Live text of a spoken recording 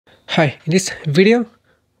Hi, in this video,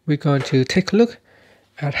 we're going to take a look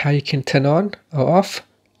at how you can turn on or off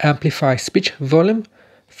Amplify speech volume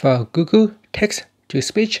for Google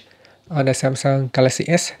text-to-speech on the Samsung Galaxy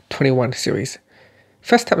S21 series.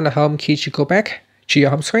 First, tap on the home key to go back to your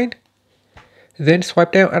home screen. Then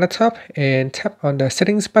swipe down at the top and tap on the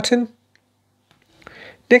settings button.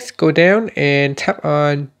 Next, go down and tap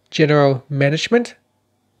on General Management.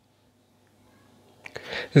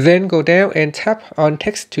 Then go down and tap on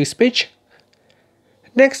text-to-speech.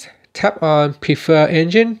 Next, tap on Prefer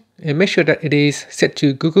Engine and make sure that it is set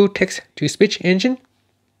to Google Text-to-Speech Engine.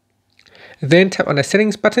 Then tap on the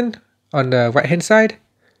Settings button on the right hand side.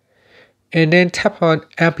 And then tap on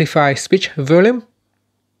Amplify Speech Volume.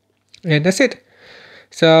 And that's it.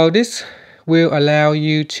 So this will allow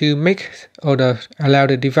you to allow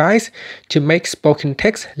the device to make spoken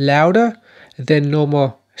text louder than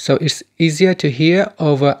normal, so it's easier to hear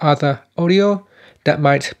over other audio that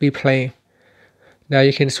might be playing. Now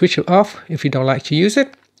you can switch it off if you don't like to use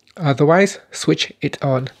it, otherwise switch it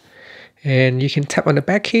on. And you can tap on the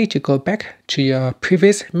back key to go back to your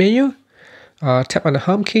previous menu, tap on the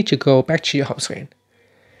home key to go back to your home screen.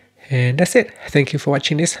 And that's it. Thank you for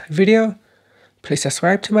watching this video. Please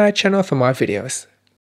subscribe to my channel for more videos.